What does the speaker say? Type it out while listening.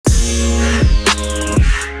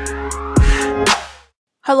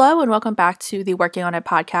Hello and welcome back to the Working on It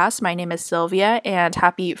podcast. My name is Sylvia and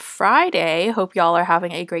happy Friday. Hope y'all are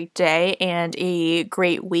having a great day and a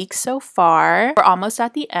great week so far. We're almost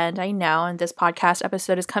at the end, I know, and this podcast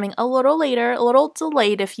episode is coming a little later, a little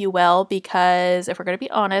delayed, if you will, because if we're going to be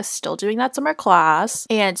honest, still doing that summer class.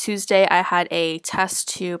 And Tuesday I had a test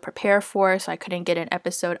to prepare for, so I couldn't get an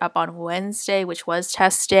episode up on Wednesday, which was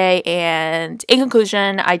test day. And in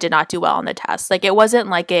conclusion, I did not do well on the test. Like, it wasn't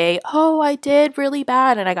like I did really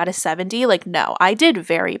bad and I got a 70. Like, no, I did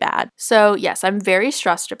very bad. So yes, I'm very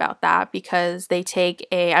stressed about that because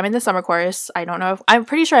I'm in the summer course. I'm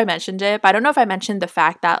pretty sure I mentioned it, but I don't know if I mentioned the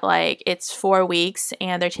fact that like it's 4 weeks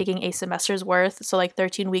and they're taking a semester's worth. So like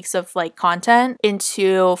 13 weeks of like content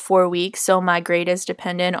into 4 weeks. So my grade is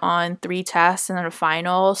dependent on 3 tests and then a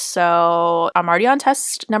final. So I'm already on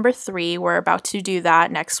test number 3. We're about to do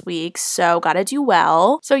that next week. So gotta do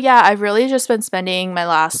well. So yeah, I've really just been spending my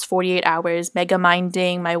last 48 hours mega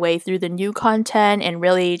minding my way through the new content and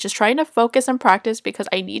really just trying to focus and practice because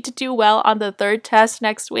I need to do well on the 3rd test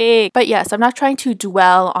next week. But yes, I'm not trying to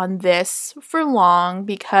dwell on this for long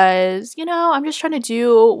because, I'm just trying to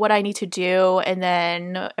do what I need to do and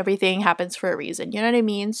then everything happens for a reason. You know what I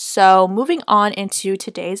mean? So moving on into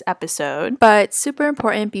today's episode, but super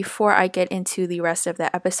important before I get into the rest of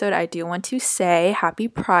the episode, I do want to say happy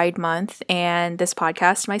Pride Month. And this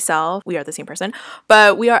podcast, myself, we are the same person,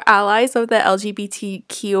 but we are allies of the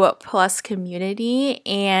LGBTQ plus community.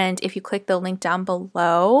 And if you click the link down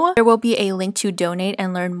below, there will be a link to donate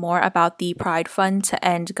and learn more about the Pride Fund to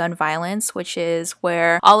End Gun Violence, which is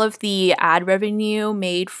where all of the ad revenue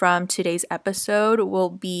made from today's episode will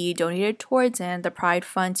be donated towards. And the Pride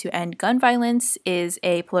Fund to End Gun Violence is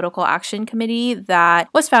a political action committee that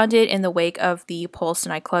was founded in the wake of the Pulse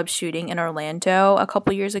nightclub shooting in Orlando a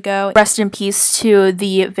couple years ago. Rest in peace to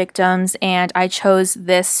the victims, and I chose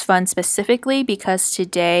this fund specifically because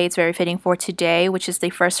today, it's very fitting for today, which is the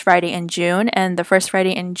first Friday in June, and the first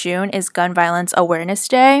Friday in June is Gun Violence Awareness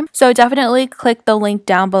Day. So definitely click the link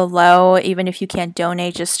down below, even if you can't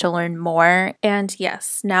donate, just to learn more. And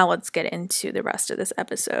yes, now let's get into the rest of this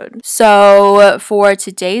episode. So for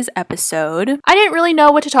today's episode, I didn't really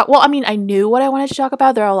know what to talk. Well, I knew what I wanted to talk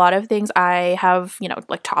about. There are a lot of things I have,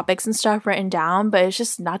 like topics and stuff written down, but it's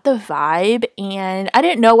just not the vibe. And I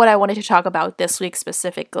didn't know what I wanted to talk about this week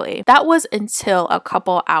specifically. That was until a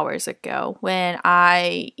couple hours ago when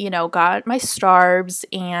I, got my Starbs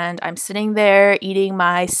and I'm sitting there eating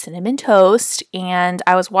my cinnamon toast and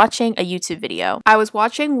I was watching a YouTube video. I was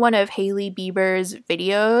watching one of Hailey Bieber's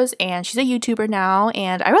videos and she's a YouTuber now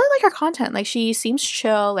and I really like her content. Like, she seems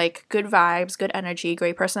chill, like good vibes, good energy,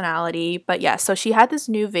 great personality. But yeah, so she had this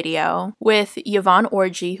new video with Yvonne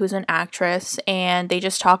Orji, who's an actress, and they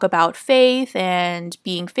just talk about faith and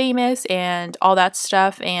being famous and all that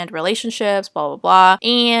stuff and relationships, blah, blah, blah.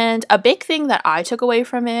 And a big thing that I took away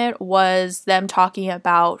from it was them talking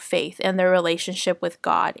about faith and their relationship with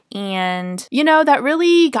God. And, that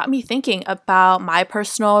really got me thinking about my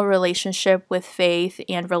personal relationship with faith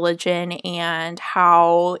and religion and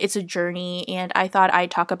how it's a journey. And I thought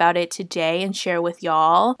I'd talk about it today and share with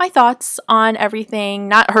y'all my thoughts on everything,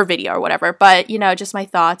 not her video or whatever, but, just my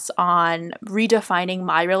thoughts on redefining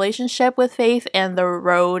my relationship with faith and the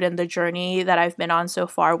road and the journey that I've been on so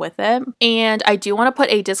far with it. And I do want to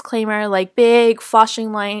put a disclaimer, like big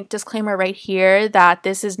flashing light disclaimer right here, that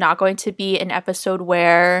this is not going to be an episode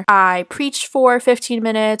where I preach for 15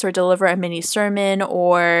 minutes or deliver a mini sermon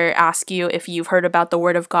or ask you if you've heard about the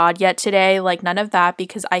Word of God yet today. Like, none of that,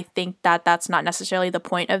 because I think that that's not necessarily the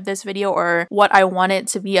point of this video or what I want it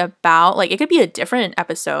to be about. Like, it could be a different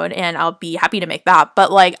episode and I'll be happy to make that,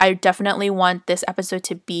 but like, I definitely want this episode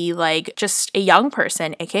to be like just a young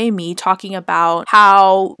person, aka me, talking about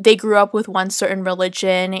how they grew up with one certain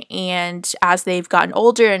religion, and as they've gotten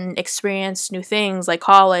older and experienced new things like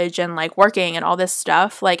college and like working and all this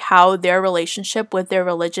stuff, like how their relationship with their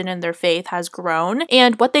religion and their faith has grown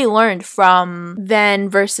and what they learned from then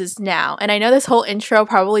versus now. And I know this whole intro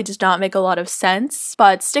probably does not make a lot of sense,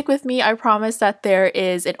 but stick with me. I promise that there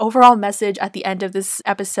is an overall message at the end of this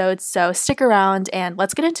episode, so stick around and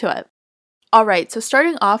let's get into it. Alright, so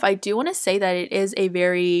starting off, I do want to say that it is a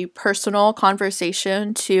very personal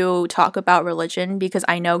conversation to talk about religion because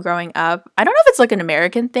I know growing up, I don't know if it's like an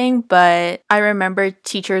American thing, but I remember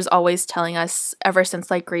teachers always telling us ever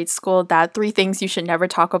since like grade school that 3 things you should never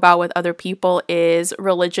talk about with other people is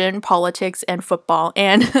religion, politics, and football.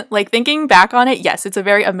 And like thinking back on it, yes, it's a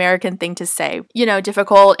very American thing to say.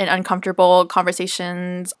 Difficult and uncomfortable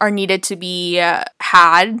conversations are needed to be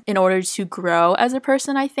had in order to grow as a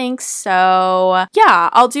person, I think. So So yeah,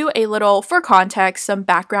 I'll do a little, for context, some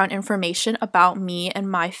background information about me and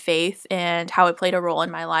my faith and how it played a role in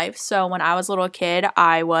my life. So when I was a little kid,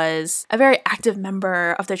 I was a very active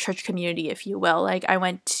member of the church community, if you will. Like, I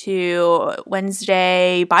went to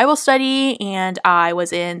Wednesday Bible study, and I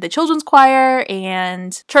was in the children's choir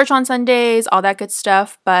and church on Sundays, all that good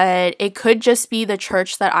stuff. But it could just be the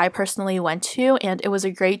church that I personally went to, and it was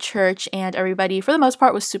a great church, and everybody for the most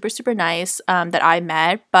part was super, super nice that I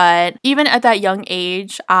met. But even at that young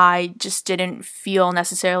age, I just didn't feel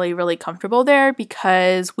necessarily really comfortable there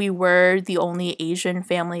because we were the only Asian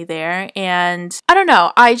family there. And I don't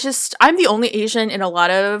know, I'm the only Asian in a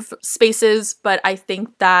lot of spaces, but I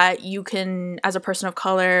think that you can, as a person of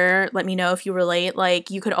color, let me know if you relate. Like,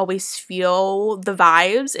 you can always feel the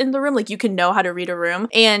vibes in the room. Like, you can know how to read a room.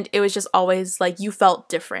 And it was just always like you felt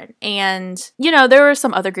different. And, you know, there were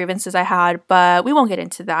some other grievances I had, but we won't get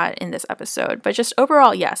into that in this episode. But just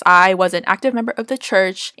overall, yes, I was an active member of the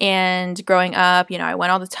church. And growing up, you know, I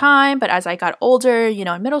went all the time. But as I got older, you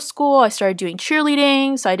know, in middle school, I started doing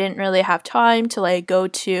cheerleading. So I didn't really have time to like go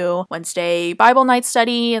to Wednesday Bible night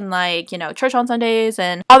study and like, you know, church on Sundays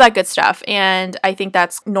and all that good stuff. And I think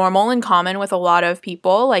that's normal and common with a lot of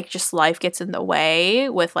people. Like, just life gets in the way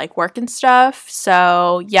with like work and stuff.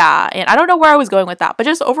 So yeah, and I don't know where I was going with that, but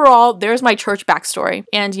just overall, there's my church backstory.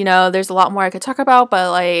 And, you know, there's a lot more I could talk about,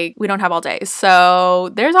 but like, we don't have all day. So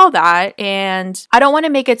there's all that. And I don't want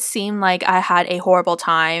to make it seem like I had a horrible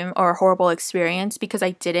time or a horrible experience, because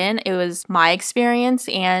I didn't. It was my experience.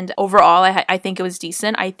 And overall, I think it was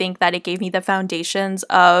decent. I think that it gave me the foundations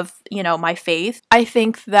of, you know, my faith. I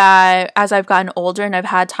think that as I've gotten older and I've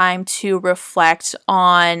had time to reflect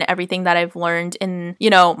on everything that I've learned in, you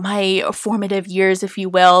know, my formative years, if you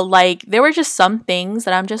will, like, there were just some things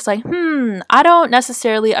that I'm just like, I don't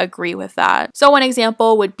necessarily agree with that. So one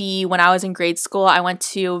example would be when I was in grade school, I went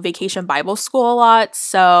to vacation Bible school a lot.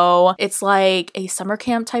 So it's like a summer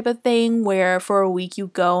camp type of thing where for a week you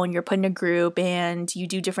go and you're put in a group and you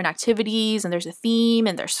do different activities, and there's a theme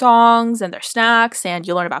and there's songs and there's snacks and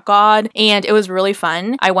you learn about God. And it was really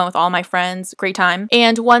fun. I went with all my friends, great time.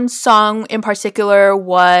 And one song in particular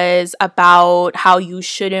was about how you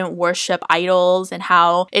shouldn't worship idols and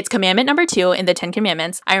how it's commandment number 2 in the 10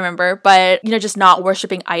 Commandments, I remember, but, you know, just not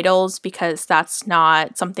worshiping idols because that's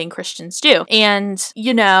not something Christians do. And,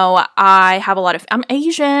 you know, I'm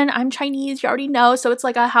Asian, I'm Chinese, you already know. So it's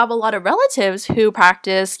like I have a lot of relatives who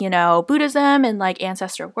practice, you know, Buddhism and like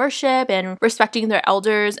ancestor worship and respecting their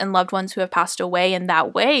elders and loved ones who have passed away in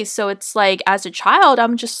that way. So it's like, as a child,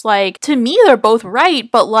 I'm just like, to me, they're both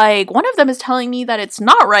right, but like one of them is telling me that it's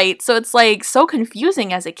not right. So it's like so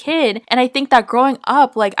confusing as a kid. And I think that growing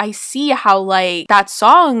up, like, I see how like that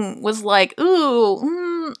song was like,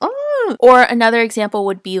 ooh, Or another example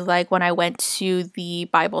would be like when I went to the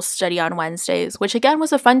Bible study on Wednesdays, which again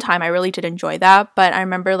was a fun time. I really did enjoy that. But I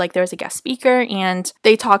remember like there was a guest speaker and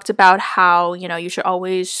they talked about how, you know, you should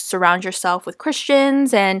always surround yourself with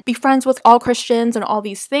Christians and be friends with all Christians and all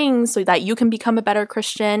these things so that you can become a better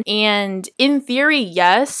Christian. And in theory,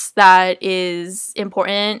 yes, that is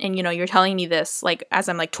important. And, you know, you're telling me this like as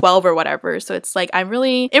I'm like 12 or whatever. So it's like I'm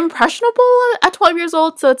really impressionable at 12 years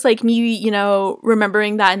old. So it's like me, you know,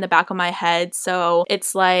 remembering that in the back of my head. So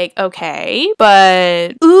it's like, okay,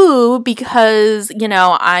 but because, you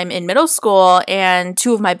know, I'm in middle school and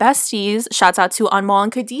two of my besties, shouts out to Anmol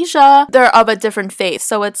and Khadijah, they're of a different faith.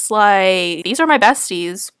 So it's like, these are my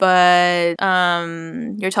besties, but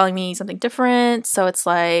you're telling me something different. So it's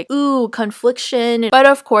like, confliction. But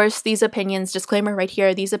of course, these opinions, disclaimer right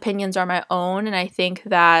here, these opinions are my own. And I think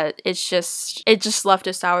that it just left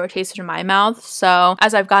a sour taste in my mouth. So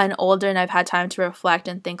as I've gotten older and I've had time to reflect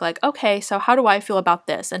and think like, okay, so how do I feel about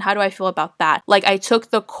this? And how do I feel about that? Like I took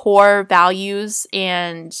the core values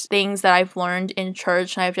and things that I've learned in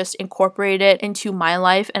church and I've just incorporated it into my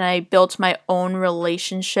life and I built my own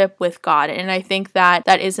relationship with God. And I think that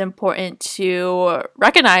that is important to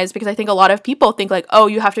recognize because I think a lot of people think like, oh,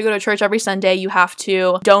 you have to go to church every Sunday, you have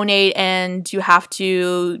to donate and you have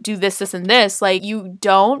to do this, this, and this. Like you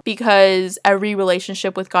don't, because every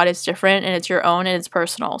relationship with God is different and it's your own and it's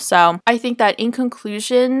personal. So I think that in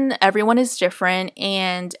conclusion, everyone is different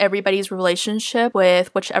and everybody's relationship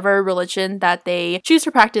with whichever religion that they choose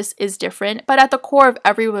to practice is different. But at the core of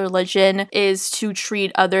every religion is to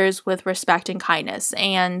treat others with respect and kindness.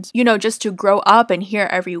 And, you know, just to grow up and hear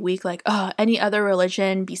every week like, oh, any other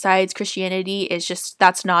religion besides Christianity is just,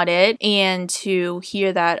 that's not it. And to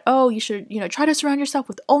hear that, oh, you should, you know, try to surround yourself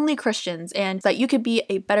with only Christians and that you could be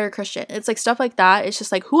a better Christian. It's like stuff like that. It's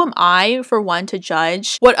just like, who am I for one to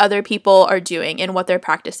judge what other people are doing and what they're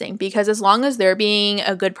practicing? blessing, because as long as they're being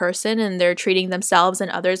a good person and they're treating themselves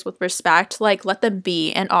and others with respect, like let them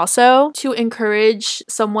be. And also to encourage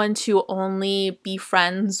someone to only be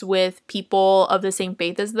friends with people of the same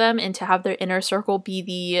faith as them and to have their inner circle be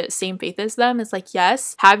the same faith as them. It's like,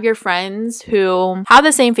 yes, have your friends who have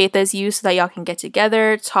the same faith as you so that y'all can get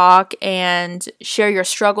together, talk, and share your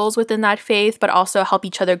struggles within that faith, but also help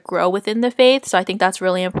each other grow within the faith. So I think that's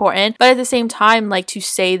really important. But at the same time, like to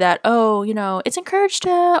say that, oh, you know, it's encouraged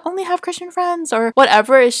to only have Christian friends or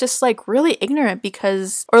whatever, it's just like really ignorant,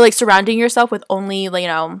 because, or like surrounding yourself with only, like, you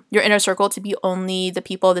know, your inner circle to be only the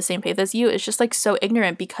people of the same faith as you is just like so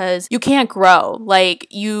ignorant, because you can't grow. Like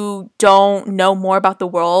you don't know more about the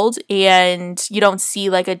world and you don't see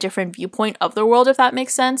like a different viewpoint of the world, if that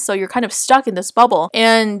makes sense. So you're kind of stuck in this bubble.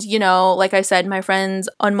 And, you know, like I said, my friends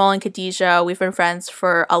Anmol and Khadijah, we've been friends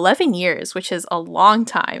for 11 years, which is a long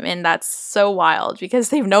time. And that's so wild because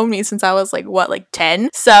they've known me since I was like, what, like 10?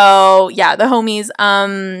 So yeah, the homies,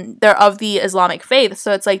 they're of the Islamic faith.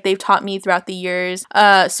 So it's like they've taught me throughout the years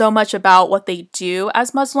so much about what they do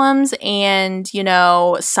as Muslims. And, you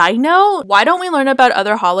know, side note, why don't we learn about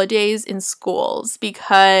other holidays in schools?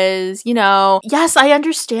 Because, you know, yes, I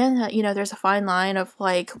understand that, you know, there's a fine line of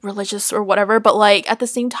like religious or whatever, but like at the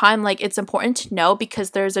same time, like it's important to know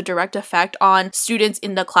because there's a direct effect on students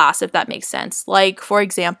in the class, if that makes sense. Like, for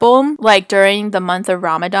example, like during the month of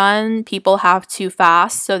Ramadan, people have to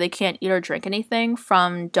fast, so they can't eat or drink anything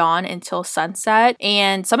from dawn until sunset.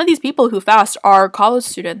 And some of these people who fast are college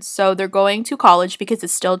students, so they're going to college because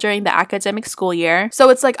it's still during the academic school year. So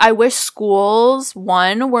it's like, I wish schools,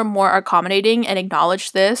 one, were more accommodating and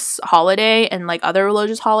acknowledge this holiday and like other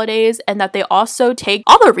religious holidays, and that they also take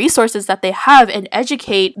all the resources that they have and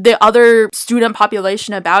educate the other student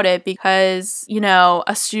population about it, because, you know,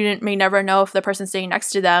 a student may never know if the person sitting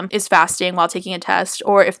next to them is fasting while taking a test,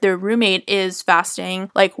 or if their roommate is fasting,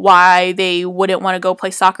 like why they wouldn't want to go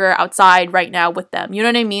play soccer outside right now with them. You know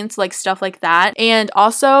what I mean? So like stuff like that. And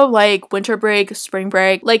also like winter break, spring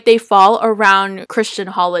break, like they fall around Christian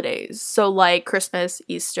holidays. So like Christmas,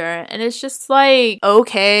 Easter, and it's just like,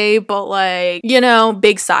 okay, but like, you know,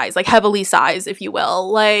 big size, like heavily size, if you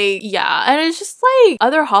will. Like, yeah. And it's just like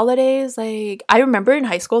other holidays. Like I remember in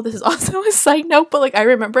high school, this is also a side note, but like I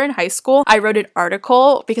remember in high school, I wrote an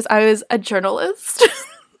article because I was a journalist.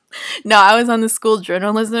 No, I was on the school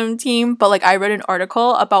journalism team, but like I wrote an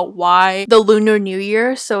article about why the Lunar New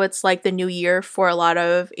Year, so it's like the new year for a lot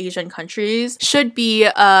of Asian countries, should be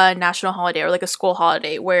a national holiday or like a school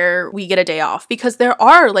holiday where we get a day off, because there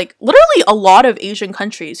are like literally a lot of Asian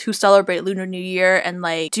countries who celebrate Lunar New Year and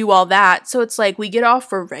like do all that. So it's like we get off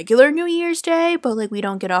for regular New Year's Day, but like we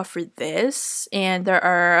don't get off for this. And there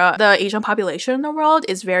are the Asian population in the world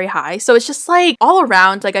is very high. So it's just like all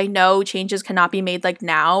around, like I know changes cannot be made like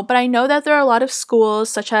now, but I know that there are a lot of schools,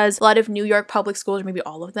 such as a lot of New York public schools, or maybe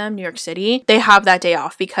all of them, New York City, they have that day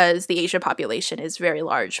off because the Asian population is very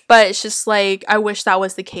large. But it's just like, I wish that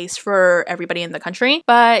was the case for everybody in the country.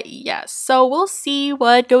 But yes, so we'll see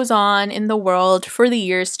what goes on in the world for the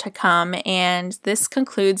years to come. And this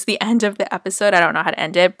concludes the end of the episode. I don't know how to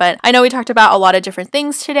end it, but I know we talked about a lot of different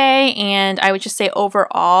things today. And I would just say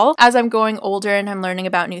overall, as I'm growing older and I'm learning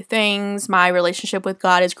about new things, my relationship with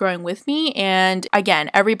God is growing with me. And again,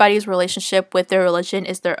 everybody's relationship with their religion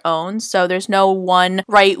is their own, so there's no one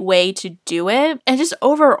right way to do it. And just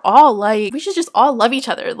overall, like, we should just all love each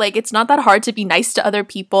other. Like, it's not that hard to be nice to other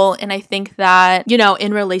people. And I think that, you know,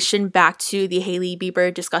 in relation back to the Hailey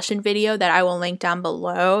Bieber discussion video that I will link down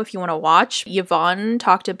below if you want to watch, Yvonne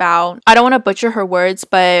talked about, I don't want to butcher her words,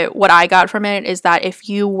 but what I got from it is that if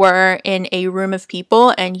you were in a room of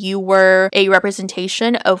people and you were a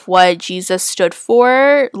representation of what Jesus stood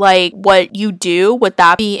for, like what you do, would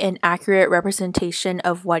that be an accurate representation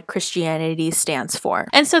of what Christianity stands for?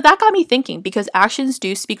 And so that got me thinking, because actions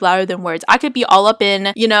do speak louder than words. I could be all up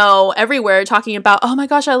in, you know, everywhere talking about, oh my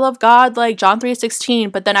gosh, I love God, like John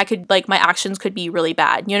 3:16, but then I could, like, my actions could be really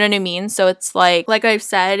bad. You know what I mean? So it's like I've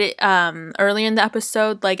said earlier in the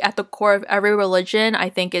episode, like at the core of every religion, I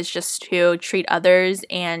think, is just to treat others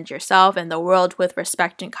and yourself and the world with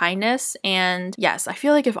respect and kindness. And yes, I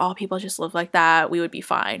feel like if all people just live like that, we would be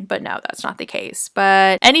fine. But no, that's not the case.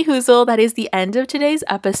 But any hoozle, that is the end of today's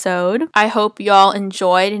episode. I hope y'all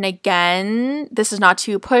enjoyed. And again, this is not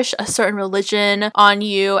to push a certain religion on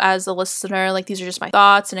you as a listener. Like, these are just my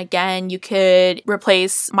thoughts. And again, you could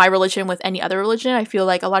replace my religion with any other religion. I feel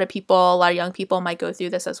like a lot of people, a lot of young people might go through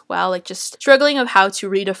this as well. Like, just struggling of how to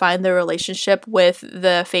redefine their relationship with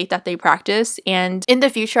the faith that they practice. And in the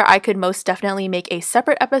future, I could most definitely make a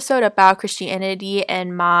separate episode about Christianity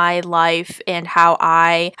and my life and how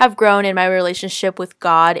I have grown in my relationship with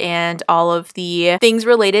God and all of the things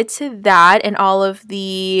related to that and all of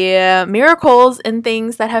the miracles and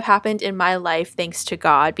things that have happened in my life thanks to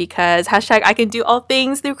God, because hashtag I can do all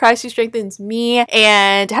things through Christ who strengthens me,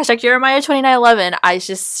 and hashtag Jeremiah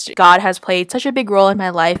 29:11. God has played such a big role in my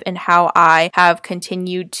life and how I have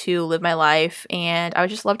continued to live my life, and I would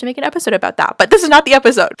just love to make an episode about that. But this is not the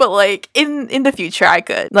episode, but like in the future I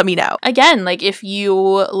could. Let me know. Again, like if you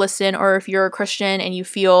listen or if you're a Christian and you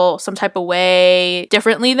feel some type of way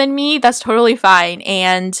differently than me, that's totally fine.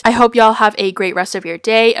 And I hope y'all have a great rest of your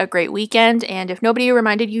day, a great weekend. And if nobody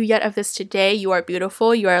reminded you yet of this today, you are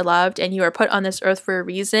beautiful, you are loved, and you are put on this earth for a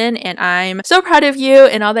reason. And I'm so proud of you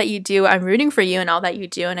and all that you do. I'm rooting for you and all that you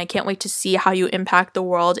do. And I can't wait to see how you impact the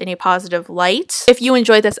world in a positive light. If you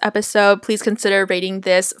enjoyed this episode, please consider rating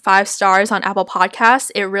this 5 stars on Apple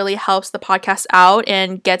Podcasts. It really helps the podcast out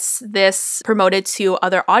and gets this promoted to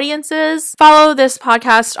other audiences. Follow this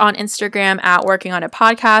podcast on Instagram at Working on It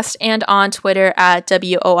Podcast and on Twitter at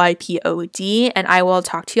WOIPOD. And I will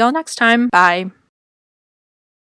talk to y'all next time. Bye.